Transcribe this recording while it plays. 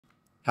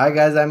Hi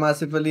guys, I'm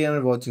Ashif Ali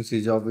and watching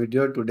CGHOW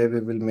video. Today we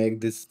will make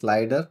this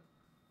slider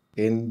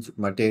in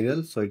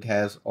material. So it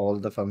has all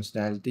the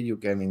functionality. You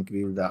can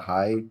increase the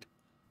height,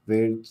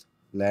 width,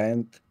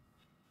 length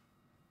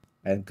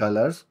and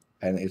colors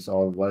and it's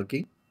all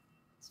working.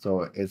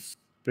 So it's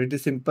pretty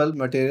simple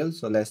material.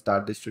 So let's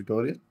start this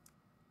tutorial.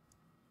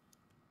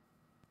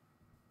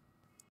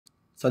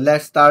 So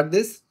let's start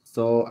this.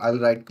 So I'll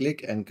right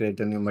click and create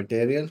a new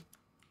material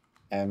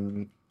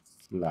and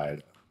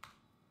slider.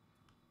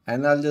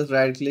 And I'll just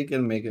right click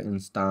and make an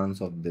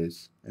instance of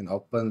this and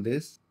open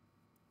this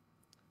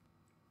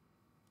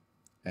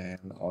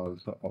and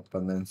also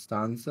open the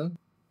instance.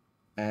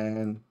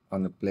 And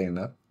on the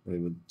planar we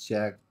will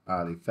check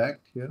our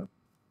effect here.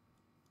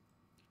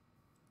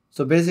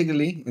 So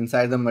basically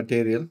inside the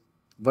material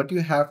what you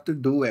have to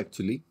do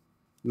actually,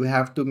 you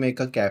have to make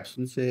a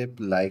capsule shape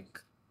like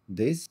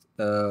this.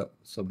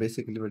 So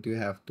basically what you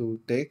have to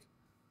take,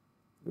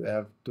 you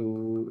have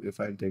to, if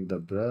I take the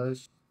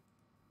brush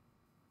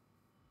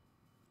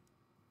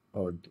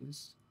or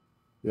this,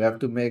 you have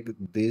to make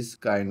this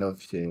kind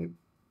of shape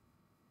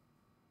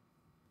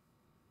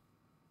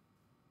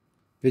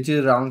which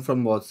is round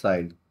from both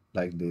sides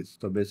like this.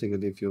 So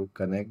basically if you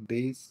connect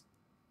these,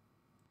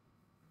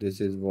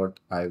 this is what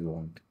I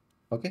want.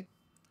 Okay.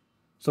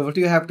 So what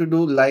you have to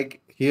do,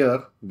 like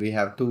here we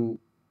have two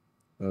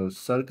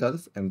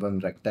circles and one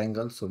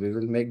rectangle. So we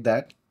will make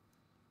that.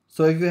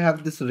 So if you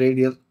have this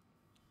radial,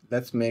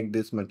 let's make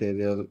this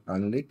material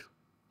unlit.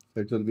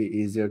 So it will be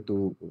easier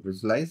to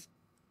visualize.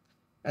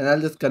 And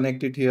I'll just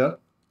connect it here.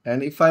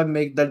 And if I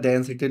make the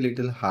density a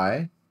little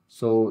high,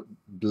 so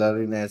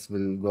blurriness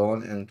will go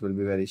on and it will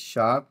be very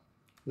sharp,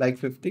 like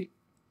 50.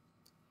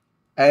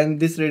 And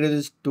this radial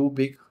is too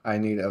big. I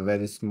need a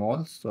very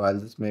small. So I'll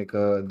just make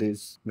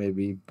this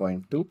maybe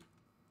 0.2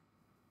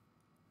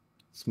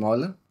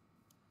 smaller.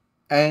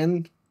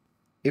 And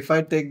if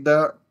I take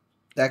the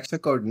texture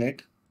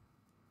coordinate,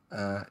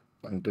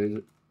 want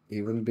to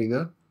even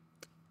bigger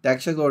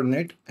texture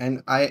coordinate,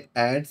 and I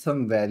add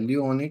some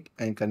value on it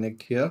and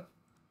connect here.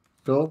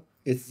 So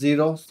it's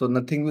 0, so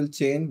nothing will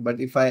change.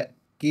 But if I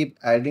keep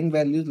adding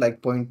values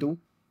like 0.2,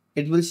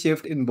 it will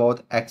shift in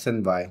both X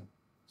and Y.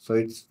 So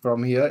it's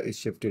from here, it's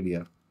shifted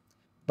here.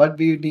 But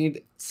we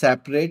need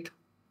separate.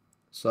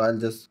 So I'll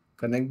just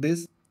connect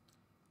this.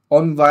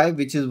 On Y,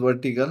 which is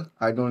vertical,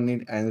 I don't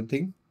need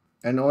anything.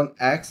 And on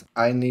X,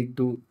 I need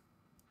to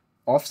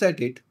offset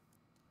it.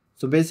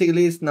 So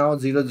basically it's now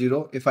 0,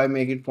 0. If I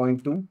make it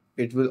 0.2,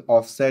 it will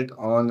offset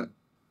on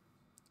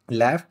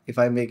left. If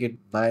I make it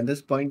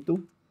minus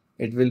 0.2,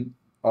 it will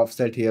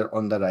offset here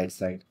on the right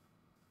side.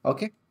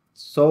 Okay.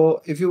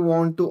 So if you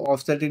want to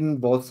offset it in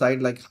both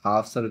sides, like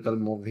half circle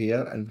move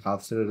here and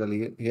half circle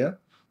here,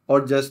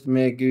 or just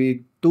make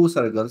it two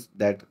circles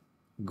that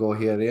go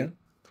here,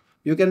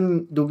 you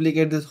can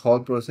duplicate this whole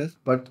process.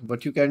 But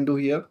what you can do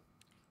here,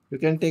 you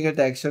can take a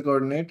texture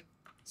coordinate,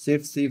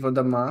 shift C for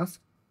the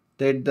mask,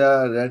 take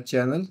the red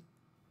channel,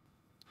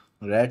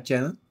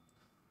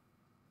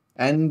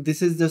 and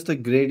this is just a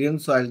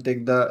gradient. So I'll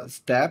take the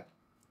step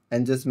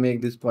and just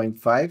make this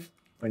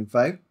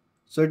 0.5.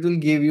 So it will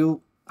give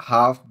you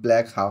half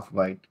black, half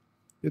white.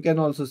 You can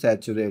also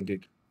saturate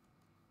it.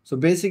 So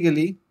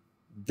basically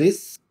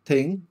this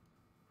thing,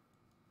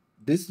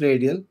 this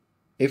radial,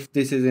 if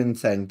this is in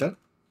center,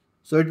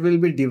 so it will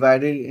be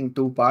divided in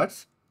two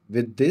parts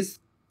with this.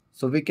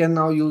 So we can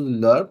now use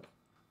Larp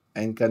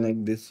and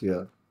connect this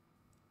here.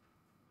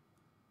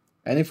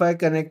 And if I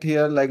connect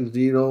here like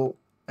 0,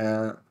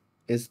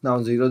 it's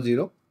now 0,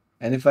 0.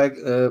 And if I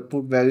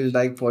put values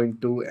like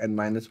 0.2 and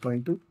minus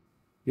 0.2,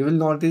 you will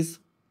notice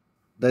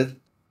the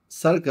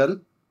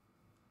circle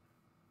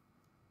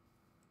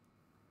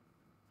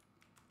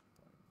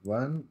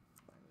 1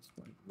 minus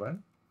 0.1.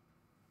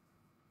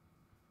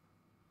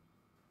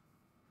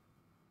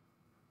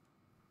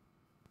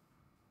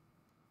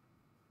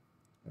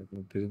 Let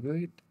me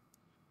preview it.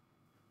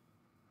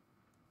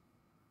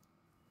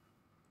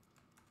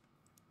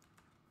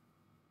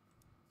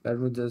 Let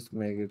me just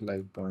make it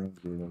like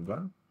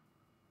 0.01,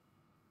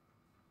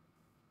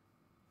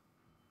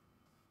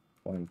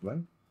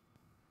 0.1.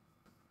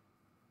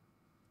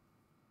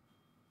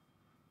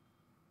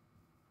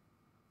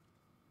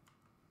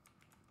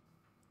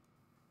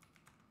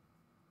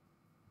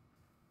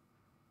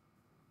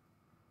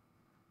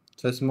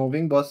 So it's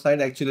moving both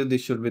sides. Actually,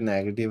 this should be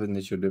negative and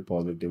this should be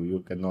positive.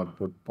 You cannot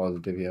put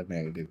positive here,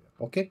 negative here.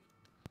 Okay.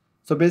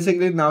 So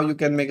basically now you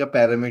can make a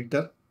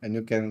parameter and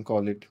you can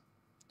call it.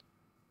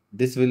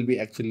 This will be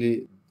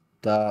actually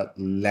the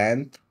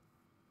length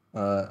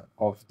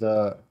of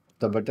the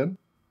button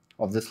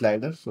of the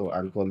slider. So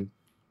I'll call it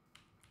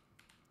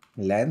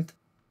length.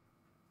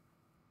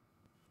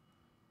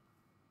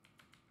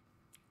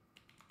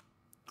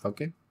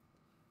 Okay.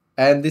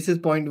 And this is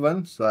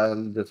 0.1, so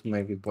I'll just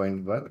make it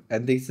 0.1.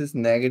 And this is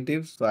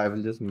negative, so I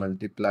will just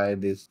multiply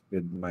this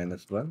with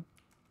 -1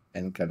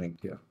 and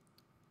connect here.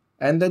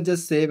 And then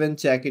just save and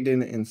check it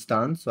in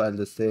instance. So I'll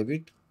just save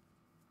it.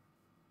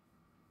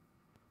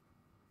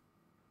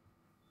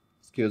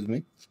 Excuse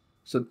me.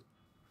 So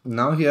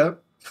now here,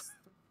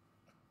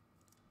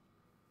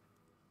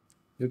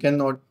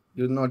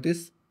 you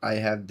notice I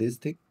have this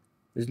thing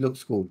which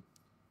looks cool.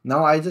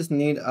 Now I just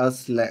need a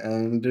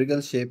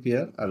cylindrical shape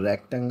here, a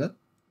rectangle.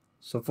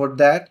 So for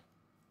that,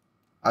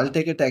 I'll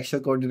take a texture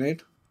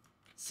coordinate,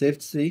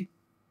 Shift C,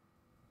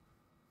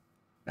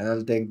 and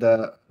I'll take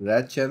the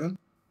red channel,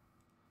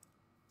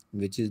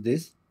 which is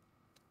this.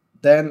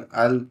 Then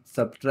I'll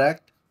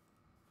subtract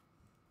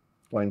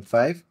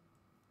 0.5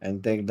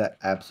 and take the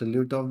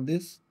absolute of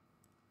this.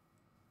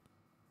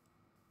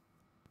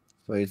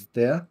 So it's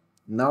there.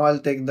 Now I'll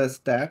take the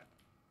step,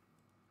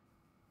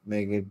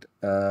 make it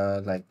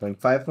like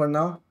 0.5 for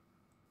now,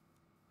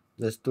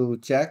 just to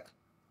check,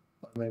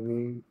 or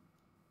maybe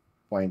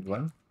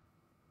 0.1.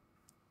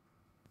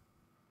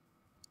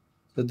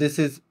 So this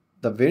is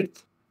the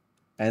width,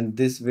 and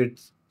this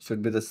width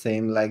should be the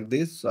same like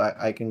this. So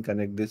I can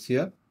connect this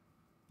here,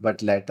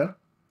 but later.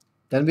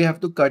 Then we have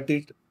to cut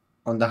it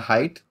on the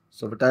height.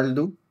 So what I'll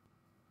do,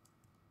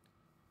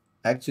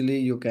 actually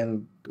you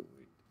can do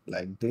it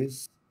like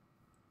this.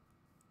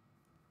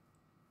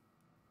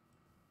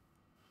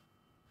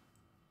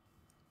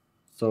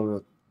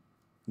 So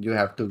you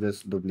have to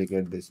just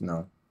duplicate this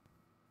now.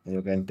 And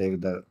you can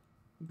take the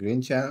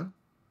green channel,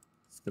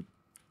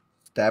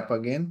 tap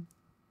again,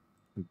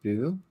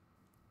 preview,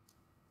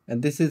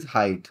 and this is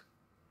height.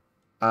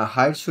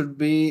 Height should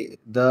be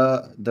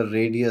the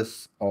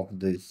radius of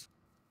this.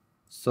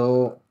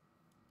 So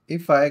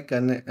if I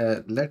can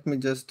let me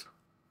just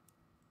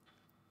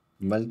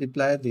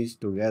multiply these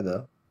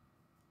together,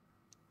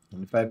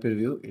 and if I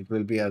preview, it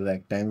will be a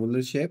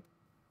rectangular shape.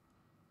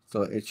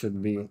 So it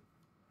should be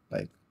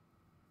like,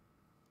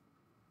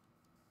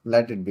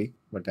 let it be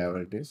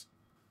whatever it is.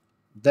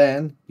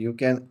 Then you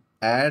can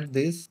add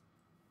this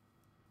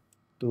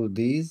to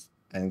these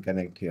and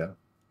connect here.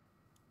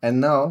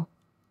 And now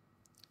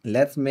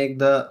let's make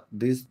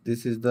this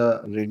is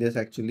the radius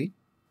actually.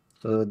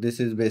 So this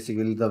is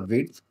basically the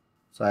width.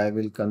 So I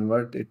will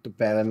convert it to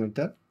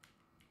parameter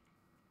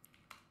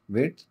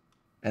width,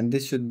 and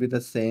this should be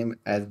the same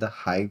as the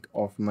height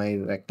of my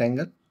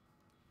rectangle,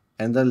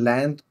 and the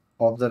length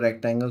of the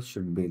rectangle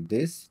should be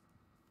this.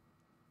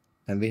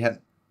 And we have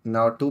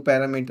now two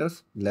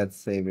parameters. Let's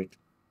save it.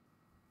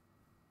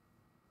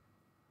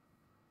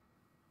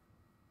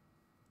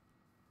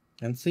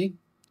 And see,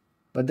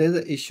 but there's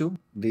an issue.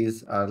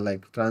 These are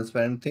like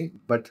transparent thing,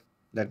 but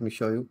let me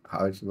show you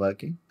how it's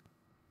working.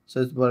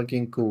 So it's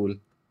working cool.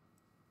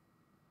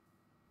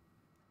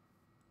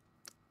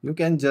 You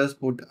can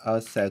just put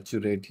a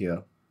saturate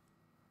here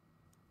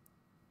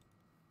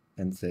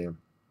and save.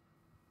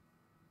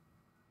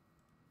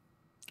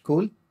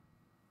 Cool.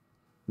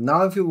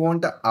 Now if you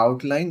want an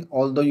outline,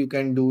 although you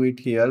can do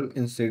it here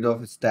instead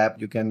of step,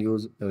 you can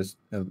use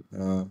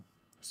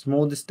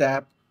smooth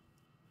step.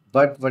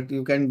 But what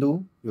you can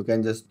do, you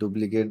can just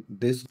duplicate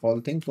this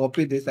whole thing,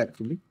 copy this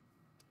actually,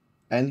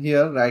 and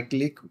here right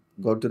click,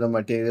 go to the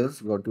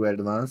materials, go to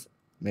advanced,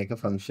 make a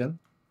function,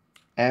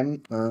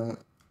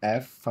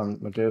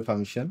 material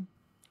function,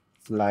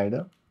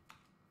 slider,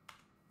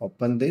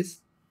 open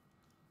this,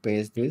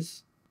 paste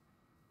this,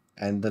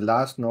 and the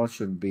last node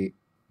should be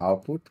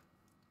output.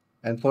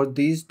 And for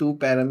these two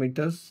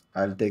parameters,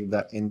 I'll take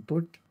the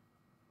input,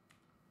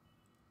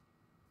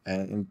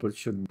 and input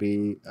should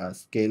be a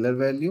scalar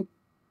value,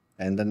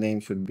 and the name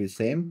should be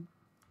same.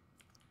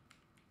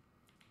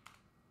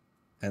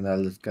 And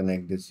I'll just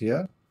connect this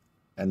here,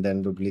 and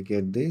then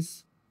duplicate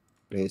this,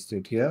 paste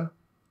it here.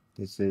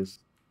 This is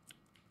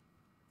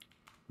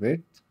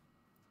width,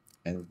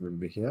 and it will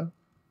be here,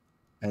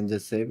 and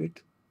just save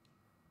it.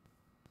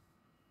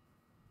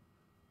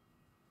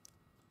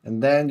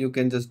 And then you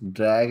can just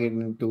drag it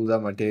into the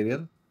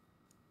material,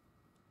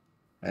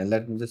 and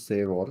let me just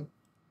save all.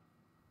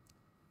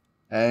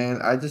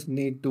 And I just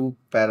need two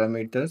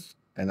parameters,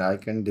 and I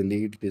can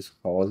delete this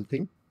whole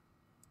thing.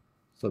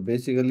 So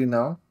basically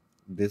now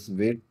this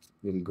width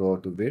will go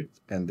to width,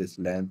 and this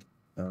length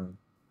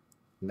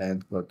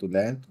go to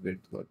length,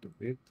 width go to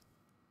width.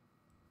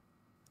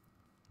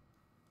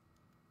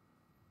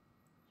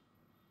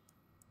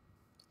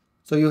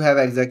 So you have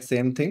exact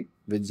same thing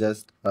with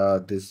just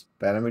this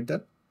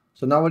parameter.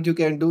 So now what you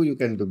can do, you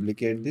can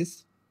duplicate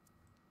this,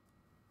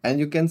 and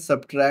you can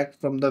subtract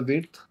from the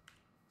width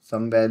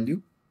some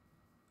value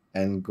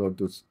and go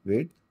to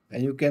width,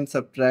 and you can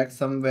subtract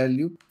some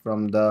value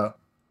from the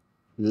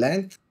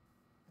length,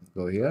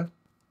 go here,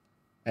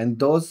 and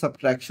those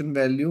subtraction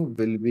value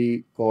will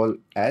be called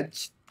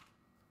edge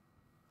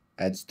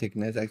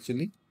thickness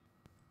actually.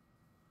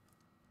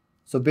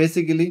 So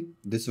basically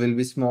this will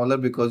be smaller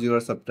because you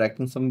are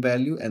subtracting some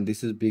value, and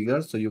this is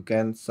bigger, so you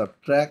can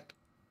subtract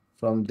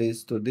from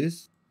this to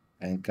this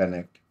and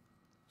connect.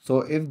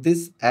 So if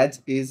this edge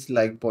is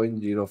like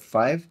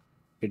 0.05,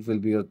 it will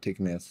be your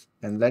thickness.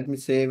 And let me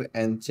save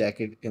and check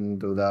it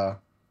into the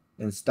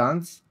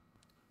instance.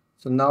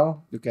 So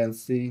now you can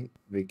see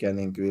we can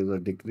increase or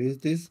decrease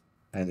this,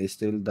 and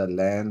still the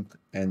length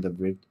and the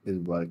width is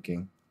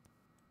working.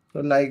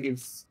 So like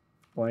it's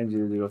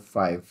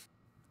 0.005.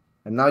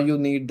 And now you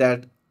need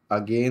that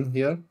again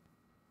here,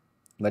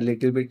 a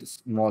little bit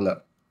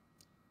smaller.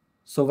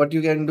 So what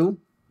you can do,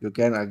 You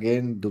can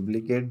again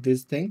duplicate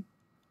this thing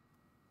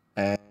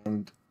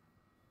and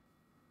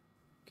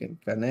can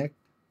connect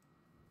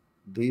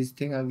this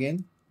thing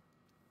again.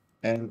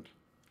 And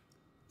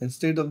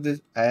instead of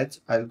this edge,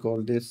 I'll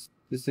call this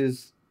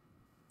is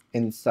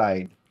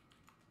inside.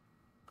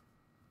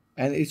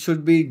 And it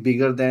should be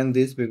bigger than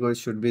this because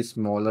it should be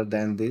smaller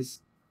than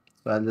this.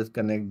 So I'll just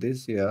connect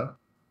this here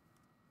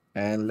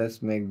and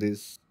let's make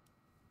this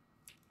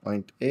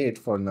 0.8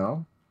 for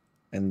now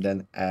and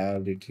then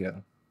add it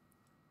here.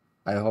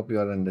 I hope you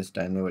are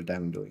understanding what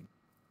I'm doing.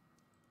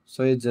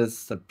 So it's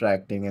just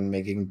subtracting and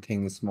making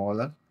things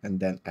smaller and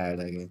then add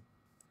again.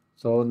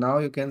 So now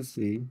you can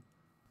see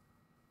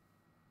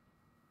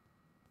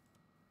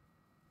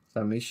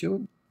some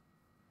issue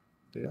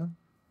there.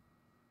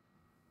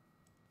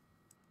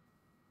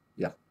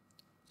 Yeah.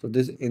 So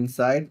this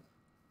inside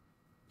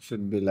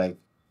should be like,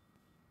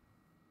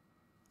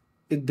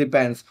 it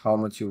depends how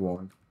much you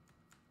want.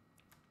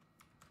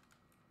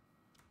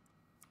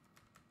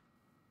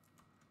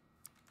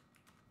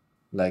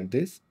 Like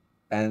this,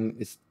 and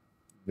its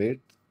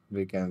width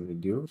we can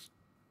reduce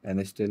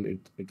and still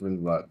it will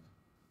work.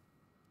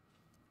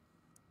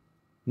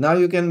 Now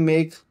you can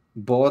make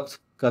both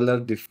color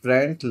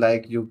different,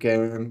 like you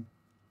can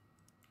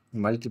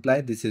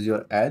multiply, this is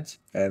your edge,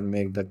 and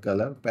make the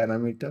color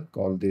parameter,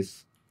 call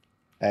this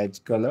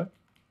edge color,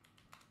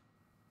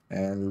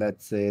 and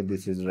let's say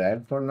this is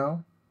red for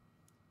now.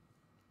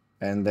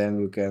 And then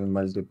you can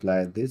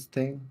multiply this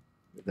thing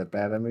with the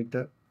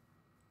parameter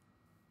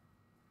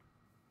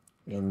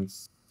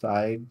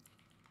inside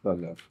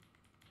color.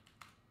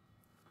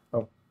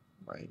 Oh,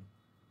 my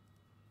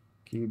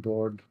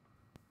keyboard.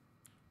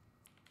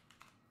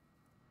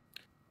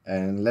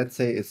 And let's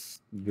say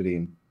it's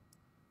green.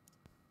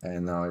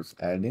 And now it's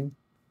adding.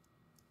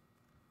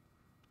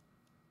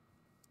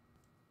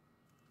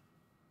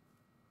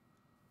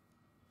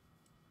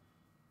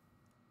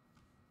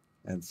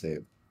 And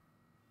save.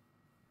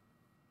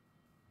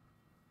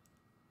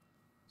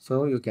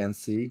 So you can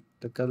see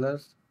the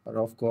colors, but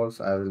of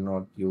course I will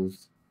not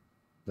use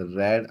the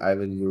red, I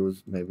will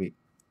use maybe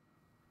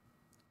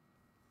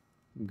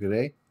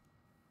gray,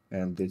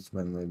 and this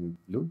one maybe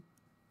blue.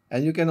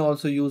 And you can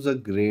also use a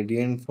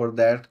gradient for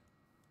that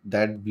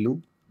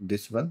blue,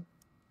 this one.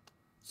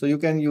 So you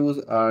can use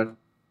our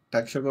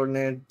texture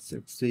coordinate,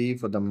 C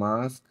for the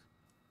mask.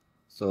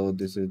 So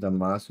this is the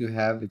mask you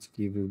have, which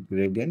gives you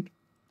gradient.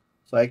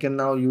 So I can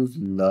now use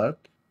Larp,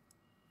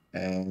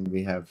 and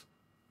we have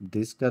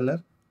this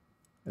color,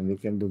 and we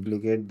can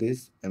duplicate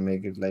this and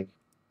make it like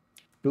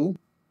 2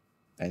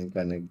 and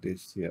connect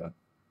this here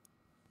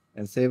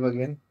and save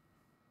again.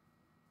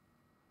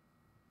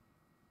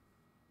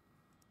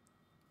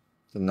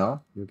 So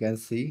now you can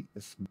see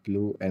it's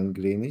blue and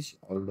greenish,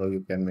 although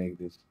you can make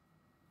this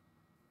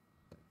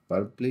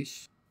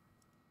purplish.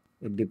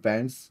 It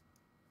depends.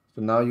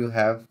 So now you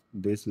have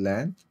this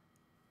length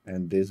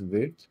and this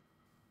width.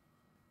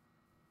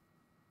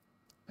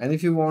 And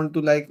if you want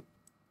to like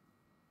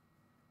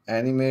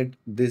animate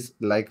this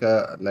like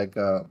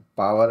a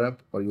power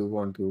up, or you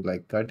want to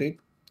like cut it,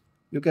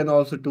 you can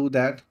also do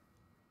that.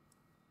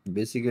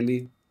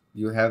 Basically,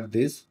 you have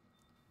this.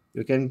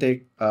 You can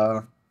take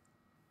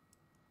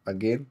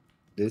again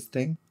this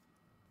thing,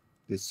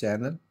 this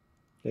channel,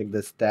 take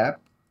the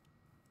step,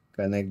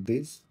 connect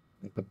this,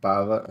 like a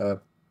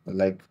power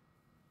like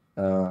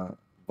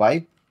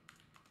wipe,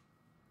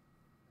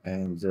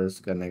 and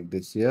just connect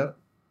this here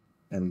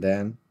and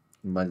then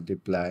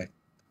multiply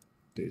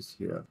this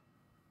here,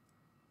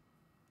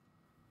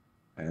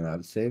 and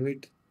I'll save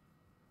it.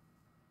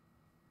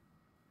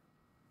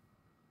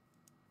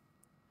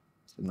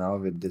 So now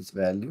with this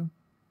value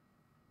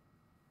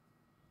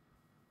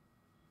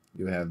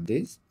you have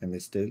this, and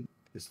it's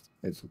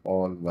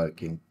all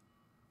working.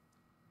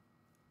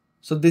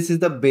 So this is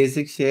the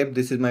basic shape.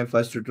 This is my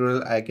first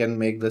tutorial. I can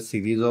make the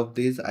series of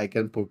these. I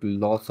can put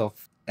lots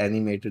of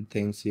animated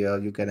things here.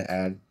 You can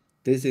add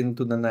this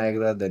into the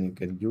Niagara, then you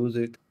can use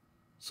it.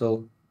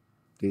 So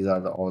these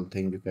are the all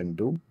things you can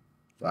do.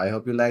 So I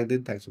hope you liked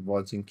it. Thanks for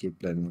watching.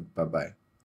 Keep learning. Bye bye.